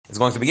is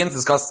going to begin to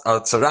discuss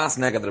a tzaras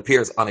nega that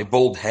appears on a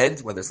bald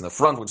head, whether it's in the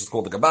front, which is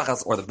called the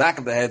gabachas, or the back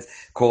of the head,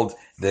 called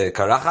the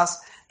karachas.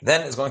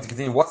 Then it's going to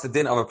continue what's the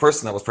din of a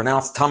person that was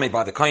pronounced tamei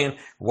by the kohen,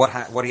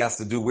 what he has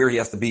to do, where he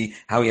has to be,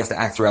 how he has to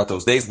act throughout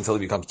those days until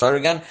he becomes tar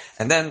again.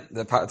 And then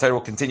the Torah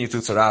will continue to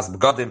tzaras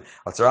begadim,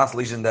 a tzaras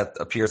lesion that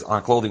appears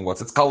on clothing, what's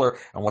its color,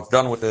 and what's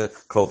done with the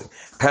clothing.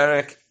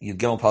 Perek Yud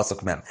Gimel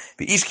Pasuk Mem.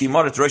 V'ish ki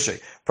marit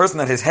roshay. Person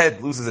that his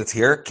head loses its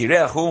hair,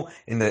 kireahu,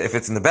 if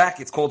it's in the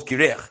back, it's called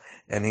kireach.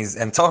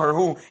 And tahar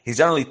hu, he's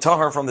generally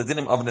tahar from the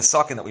dinim of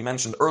nesakin that we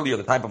mentioned earlier,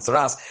 the type of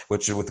tzaras,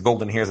 which with the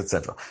golden hairs,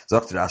 etc. So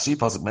up to Rashi,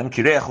 pasuk mem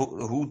kireh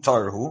hu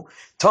tahar hu.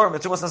 Tar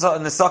metumas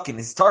nesakin.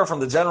 He's tar from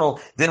the general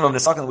dinim of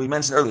nesakin that we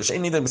mentioned earlier. Shein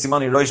neither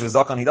simani roish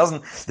v'zakan. He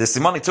doesn't the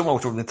simani tumah,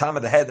 which was the time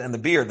of the head and the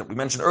beard that we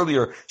mentioned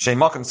earlier. Shein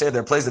makam said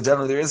their place that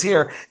generally there is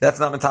here.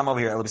 That's not metam over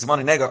here.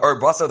 Simani nega or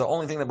basa. The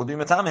only thing that would be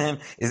metam him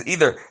is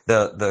either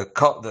the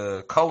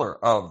color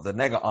of the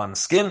nega on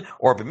skin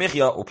or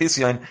b'michya or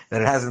pisyain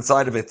that it has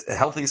inside of it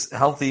healthy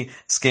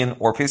skin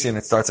or pisyain,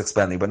 it starts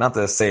expanding, but not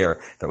the seir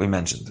that we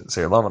mentioned,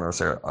 seir lavan or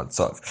seir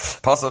adsav.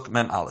 Pasuk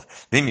mem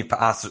aleph. Vimi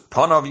paas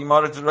panav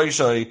yimaret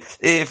roishay.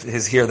 If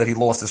his hair that he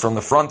lost is from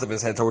the front of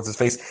his head towards his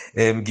face,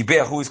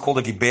 gibeach hu is called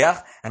a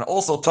gibeach, and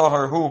also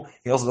tahar hu,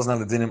 he also doesn't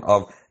have the dinim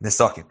of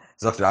nisakin.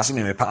 Dr. Rashi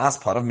mimi paas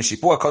panav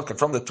mishipua kodka,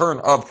 from the turn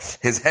of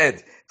his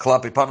head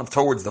klapi panav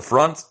towards the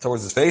front,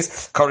 towards his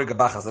face. Kari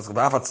gabachas, that's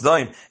gabachas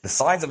daim. The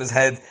sides of his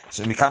head,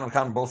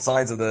 shemikan both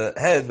sides of the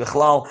head,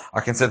 bichlal,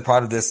 are considered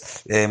part of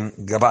this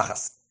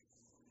gabachas.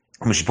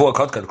 And from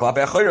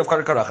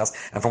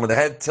where the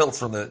head tilts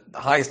from the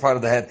highest part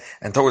of the head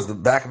and towards the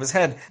back of his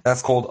head,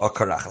 that's called a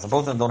karachas. And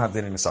both of them don't have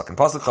din in misakin.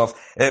 Pasuk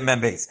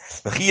membeis.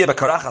 If in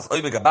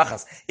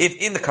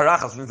the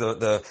karachas,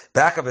 the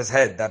back of his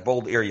head, that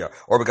bold area,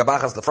 or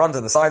begabachas, the front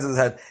and the sides of his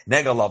head,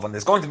 nega lavan.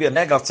 There's going to be a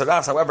nega of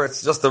tzaras. However,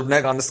 it's just the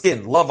nega on the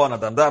skin, lavan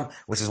adamdam,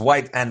 which is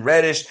white and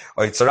reddish.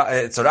 Or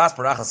tzaras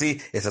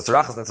parachasi. It's a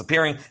tzarachas that's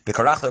appearing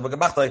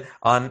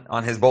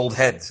on his bold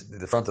head,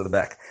 the front of the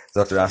back.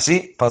 Dr.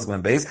 Rashi, pasuk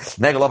membeis.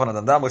 Nega lavan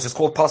adamdam, which is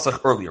called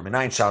pasach earlier.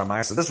 Minayin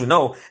sharamai. So this we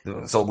know.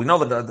 So we know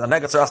that the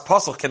nega tzaras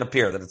pasach can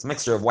appear, that it's a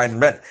mixture of white and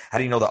red. How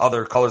do you know the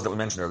other colors that we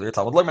mentioned earlier?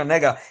 Talmud learn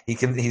nega.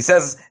 He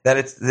says that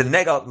it's the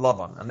nega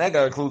lavan. A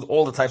nega includes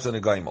all the types of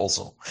negaim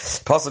also.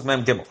 Pasuk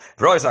mem gimel.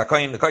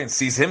 The kohen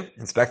sees him,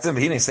 inspects him.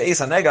 He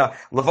says nega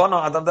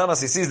lavana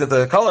adamdamas. He sees that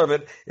the color of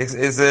it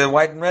is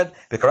white and red.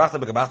 And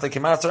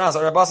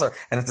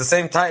it's the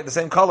same type, the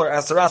same color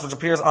as tzaras, which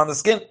appears on the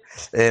skin.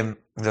 The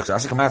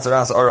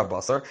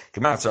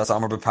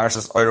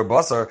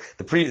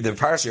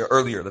parasha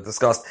earlier that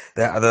discussed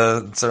the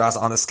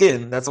tzaras on the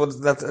skin. That's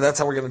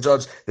how we're going to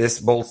judge this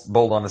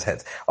bold on his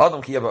head.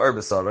 What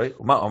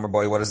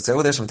does it say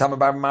with this?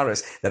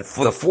 That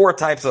for the four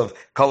types of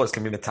colors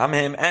can be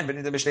metamim, and he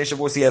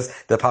has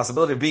the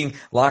possibility of being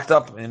locked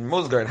up in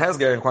Musgar and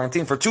Hesgar in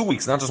quarantine for 2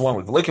 weeks, not just 1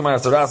 week. Unlike the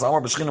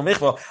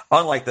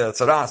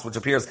tzaras, which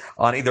appears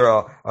on either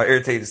a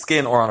irritated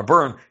skin or on a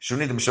burn,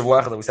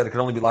 that we said it could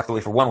only be locked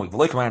away for 1 week.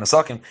 And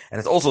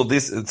it's also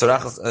this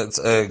tzarachas,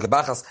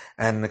 gabachas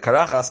and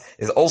karachas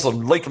is also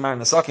like Kamar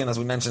and Nasakin, as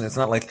we mentioned. It's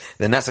not like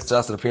the nesek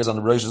tzaras that appears on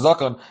the Rosh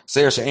Zakon.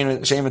 Seir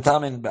she'ein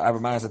metamin be'arba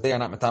maris, that they are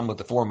not metamin with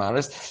the 4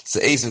 maris.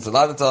 Se'es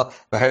v'teladata,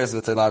 be'heres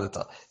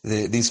v'teladata.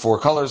 These 4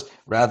 colors,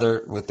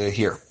 rather with the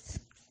here.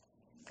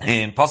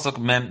 In Pasuk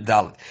Mem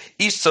Dalet,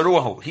 Ish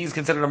Tzaruahu, he's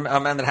considered a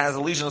man that has a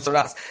lesion of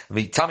tzaras.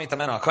 V'tami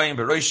tamena kohen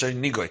b'roisha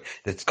nigoy.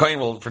 The kohen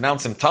will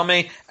pronounce him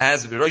tamei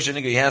as b'roisha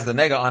nigoy. He has the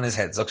nega on his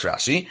head. Zok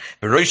Rashi,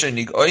 b'roisha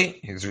nigoy.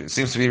 He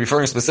seems to be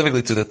referring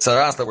specifically to the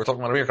tzaras that we're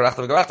talking about here.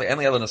 Karachta v'gavachta, and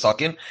the other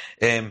nesakin.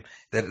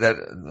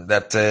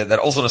 That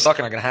also nesakin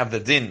are going to have the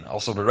din.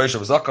 Also b'roisha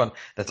v'zakon.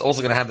 That's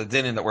also going to have the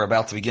din in that we're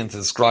about to begin to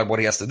describe what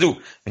he has to do.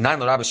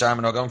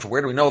 From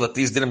where do we know that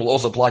these din will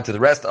also apply to the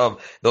rest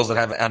of those that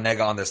have a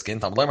nega on their skin?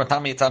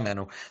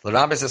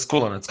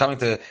 It's coming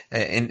to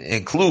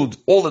include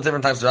all the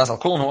different types of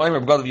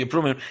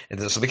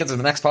tzaras. So because the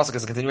next pasuk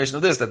is a continuation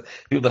of this, that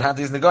people that have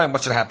these negaim,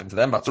 what should happen to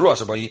them? But the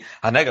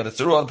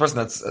person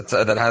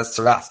that has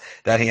tzaras,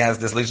 that he has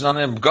this lesion on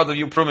him,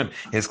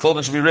 his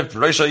clothing should be ripped.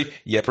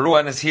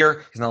 And his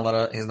hair, he's not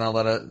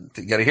allowed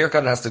to get a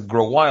haircut. It has to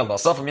grow wild.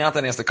 And he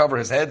has to cover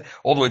his head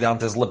all the way down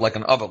to his lip like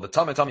an oval. The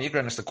tummy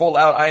ikra has to call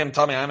out, I am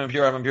tummy, I am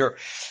impure, I am impure.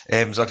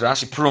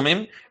 Rashi,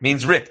 prumim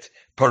means ripped.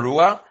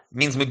 Parua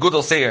means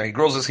megudal seir. He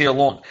grows his hair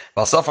long.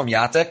 Safam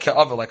yatek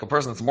ke'ava, like a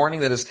person that's mourning,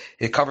 that is,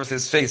 it covers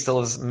his face till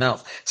his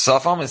mouth.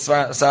 Safam is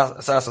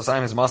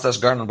sasasayim, his mustache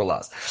garden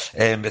balaz.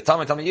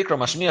 Tami yikra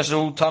mashmiya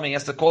shu tami. He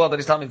has to call out that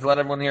he's tami to let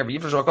everyone hear.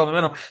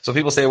 So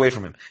people stay away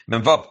from him.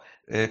 Memvav.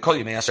 All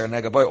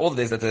the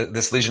days that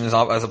this lesion is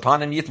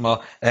upon him,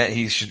 Yitma,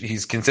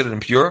 he's considered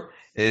impure.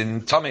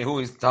 In Tame, who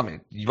is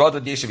Tame?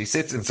 Yivadad Yeshiv, he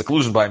sits in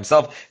seclusion by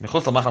himself.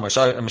 Outside of the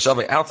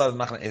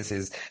Machna is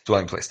his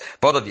dwelling place.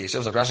 Badad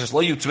Yeshiv,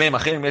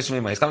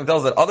 he's coming to tell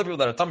us that other people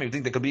that are Tame, who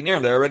think they could be near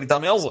him, they're already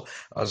Tame also.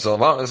 So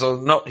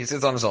no, he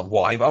sits on his own.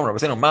 Why? It doesn't,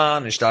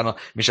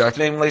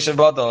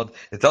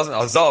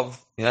 Azav,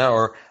 Yeah,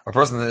 or a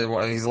person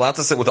that he's allowed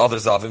to sit with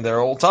others of him, they're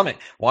all tummy.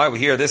 Why are we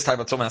here? This type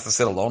of tummy has to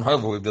sit alone.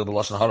 However, we build the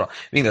lashon hara,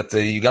 meaning that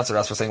you got to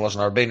ask for saying lashon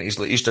hara. Bein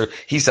ishla ishter,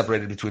 he's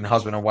separated between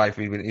husband and wife,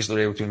 between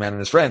ishla between man and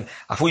his friend.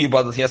 Afu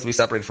yibadl, he has to be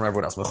separated from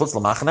everyone else. Mechutz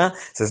l'machna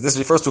says this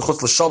refers to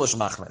chutz l'shalosh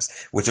machnas,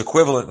 which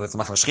equivalent with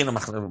machna shchina.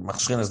 Machna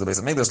shchina is the base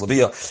of Mikdash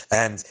Labia,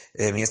 and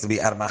he has to be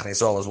out of machna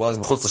Yisrael as well as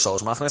mechutz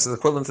l'shalosh machnas. Is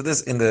equivalent to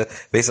this in the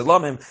base of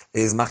Lamim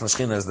is machna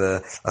shchina is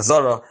the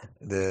azara,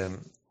 the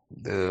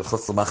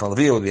chutz l'machna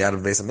Levi would be out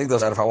of the base of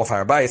Migdash, out of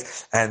Har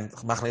Bayis, and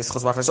chutz machna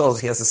Yisrael,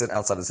 he has to sit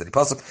outside the city.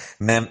 Pasuk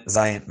mem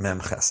zayin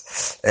mem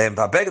ches.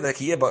 Ba'beged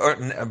kiyeh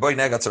boy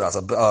nega tzaras.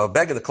 A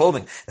beged, the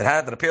clothing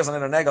that appears on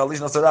inner nega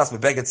alishna tzaras.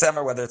 Beged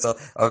semer, whether it's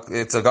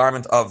a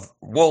garment of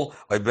wool,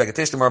 or beged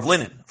tishtim, or of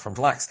linen from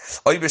flax,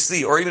 or even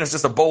it's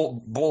just a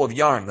bowl of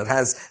yarn that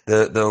has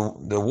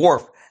the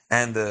warp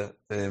and the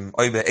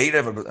oibe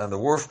erev and the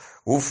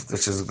woof,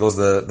 which goes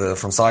the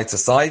from side to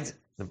side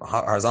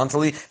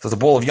horizontally. So it's a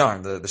ball of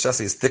yarn. The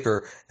chassis is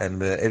thicker and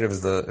the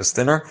erev is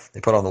thinner. They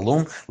put on the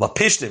loom. La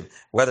pishtim,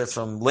 whether it's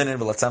from linen,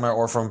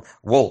 or from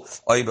wool,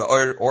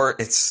 or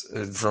it's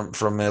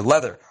from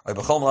leather,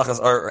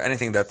 or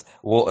anything that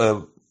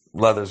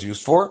leather is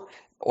used for.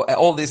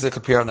 All these they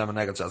could appear on them in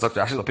negative.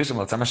 Whether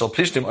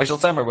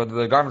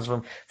the garments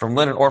from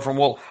linen or from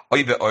wool.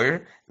 What's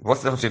the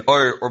difference between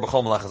oir or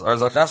b'chol malachas?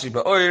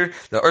 The oir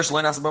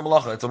shlein asa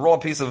b'malacha. It's a raw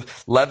piece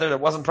of leather that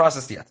wasn't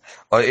processed yet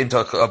into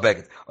a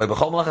beged.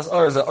 B'chol malachas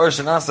oir is the oir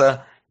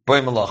shenasa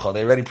boy malacha.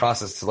 They already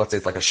processed. So let's say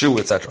it's like a shoe,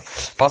 etc.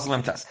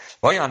 Possible test.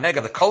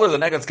 The color of the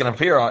nega that's going to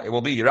appear it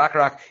will be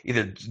yirak,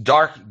 either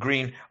dark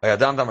green or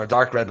damdam, or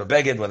dark red, or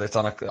beged, whether it's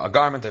on a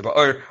garment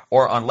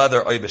or on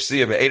leather, or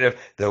the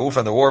hoof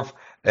and the warp.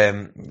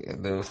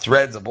 The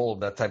threads, a bowl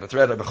of that type of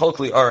thread,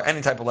 or any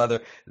type of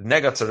leather,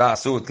 nega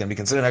tzarasu, it can be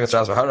considered nega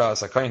tzarasu. Hara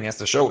as a kohen, he has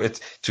to show it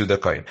to the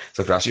kohen.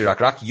 So Rashi rak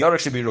yarek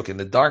should be rukin,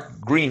 the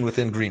dark green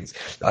within greens.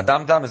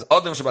 Adam dam is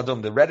adam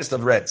shabadum, the reddest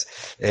of reds.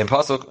 In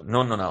pasuk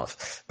non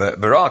alef. But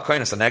bara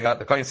kohen is a nega.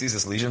 The kohen sees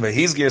this lesion, but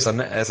he's gears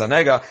as a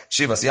nega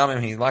shivas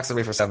yamim. He locks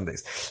away for 7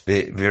 days.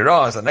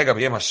 Vira is a nega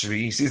b'yem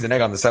hashvi. He sees the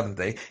nega on the 7th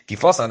day.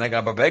 Kifas a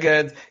nega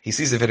b'beged. He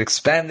sees if it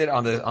expanded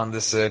on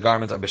this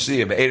garment of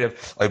b'shiyah b'erev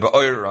or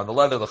b'oir on the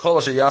leather. The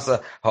chol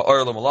sheyasa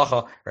ha'or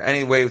l'malacha, or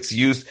any way it's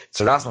used.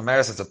 Tzaras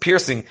mameres, it's a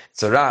piercing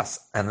tzaras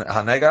and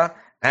hanega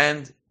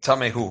and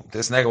tamehu.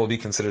 This nega will be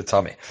considered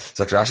tame.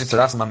 So Rashi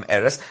tzaras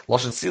mameres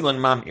loshen silon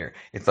mamir.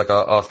 It's like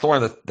a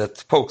thorn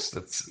that pokes,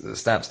 that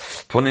stabs.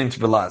 Punint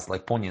belaz,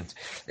 like poignant.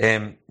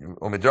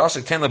 Umidrash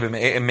tenla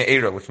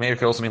b'me'era, which me'er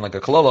could also mean like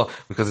a kolala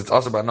because it's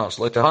also about nosh.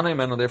 Like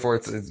tehanim, and therefore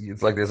it's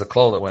like there's a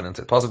kolala that went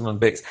into it. Positive on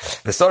base.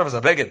 The start of is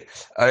a beged.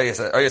 Yes,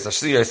 a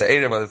shliya, it's a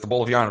erev, whether it's the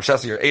bowl of yarn of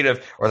shasi or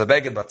erev, or the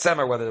beged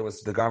batzemer, whether it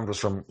was the garment was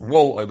from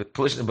wool or by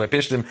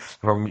pishtim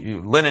from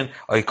linen,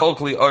 or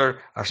kolkli or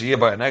ashiyah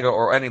by a nega,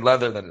 or any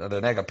leather that the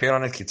nega appear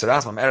on it.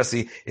 Kitzaras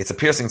mamerasi, it's a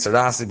piercing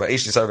tzarasi, but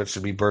each servant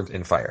should be burnt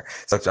in fire.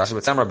 So Rashi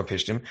with temer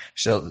b'pishtim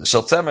shel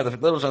temer. The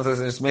little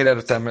translation is made out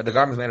of temer. The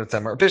garment is made out of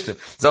temer or pishtim.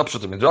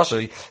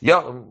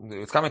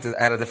 It's coming to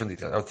add a different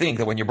detail. I think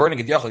that when you're burning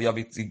it yachal,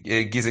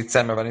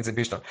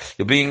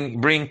 you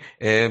bring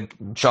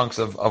chunks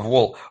of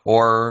wool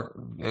or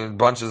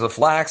bunches of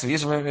flax, and you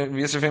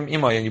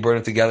burn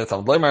it together.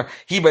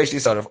 He basically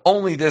started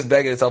only this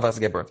beged itself has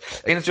to get burnt.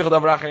 You don't need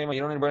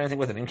to burn anything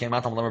with it.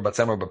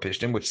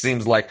 Which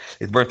seems like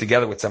it's burnt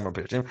together with tzemer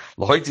pishtim.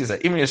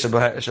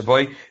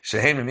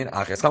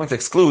 It's coming to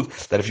exclude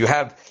that if you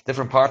have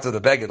different parts of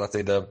the beged, let's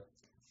say the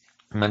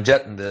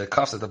manjet and the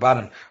cuffs at the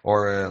bottom,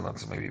 or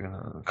maybe even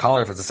a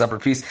collar if it's a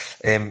separate piece,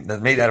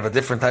 that's made out of a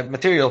different type of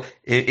material,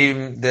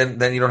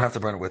 then you don't have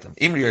to burn it with them.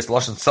 Imri is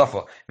lashon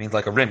safa, means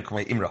like a rim,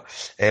 kumei imra.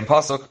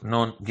 Pasuk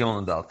non gimel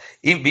and dal.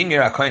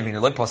 Imir akoyin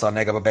meaning like pasuk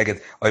nega beged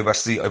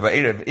oibarsi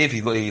oibarev. If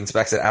he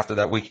inspects it after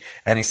that week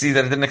and he sees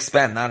that it didn't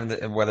expand, not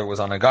whether it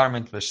was on a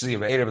garment, bashsi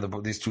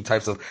oibarev, these two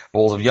types of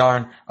balls of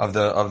yarn of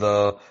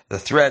the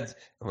thread,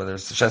 whether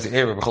it's shasi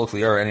erev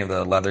or any of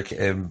the leather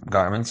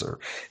garments, or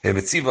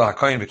betziva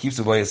hakoyin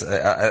bekipsu boy is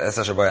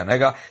esasher boy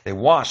nega. They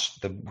wash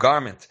the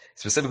garment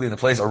specifically in the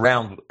place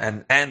around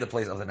and the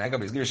place of the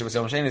nega,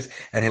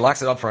 and he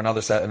locks it up for an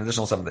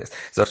additional 7 days.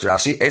 So after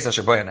Rashi,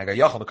 esasher boy nega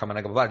yachal become a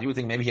nega. You would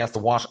think maybe he has to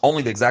wash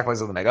only the exact place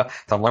of the nega.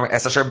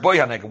 Esasher boy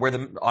nega,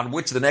 where on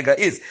which the nega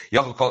is.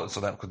 So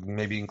that could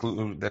maybe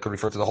include, that could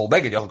refer to the whole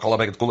beged. Yachal kol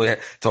beged kule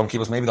tom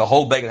kibus. Maybe the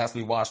whole beged has to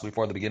be washed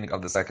before the beginning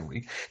of the 2nd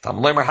week.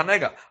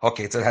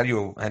 Okay, so how do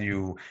you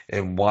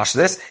wash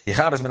this? You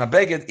have to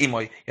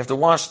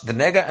wash the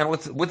nega and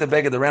with the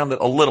beged around it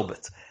a little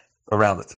bit around it.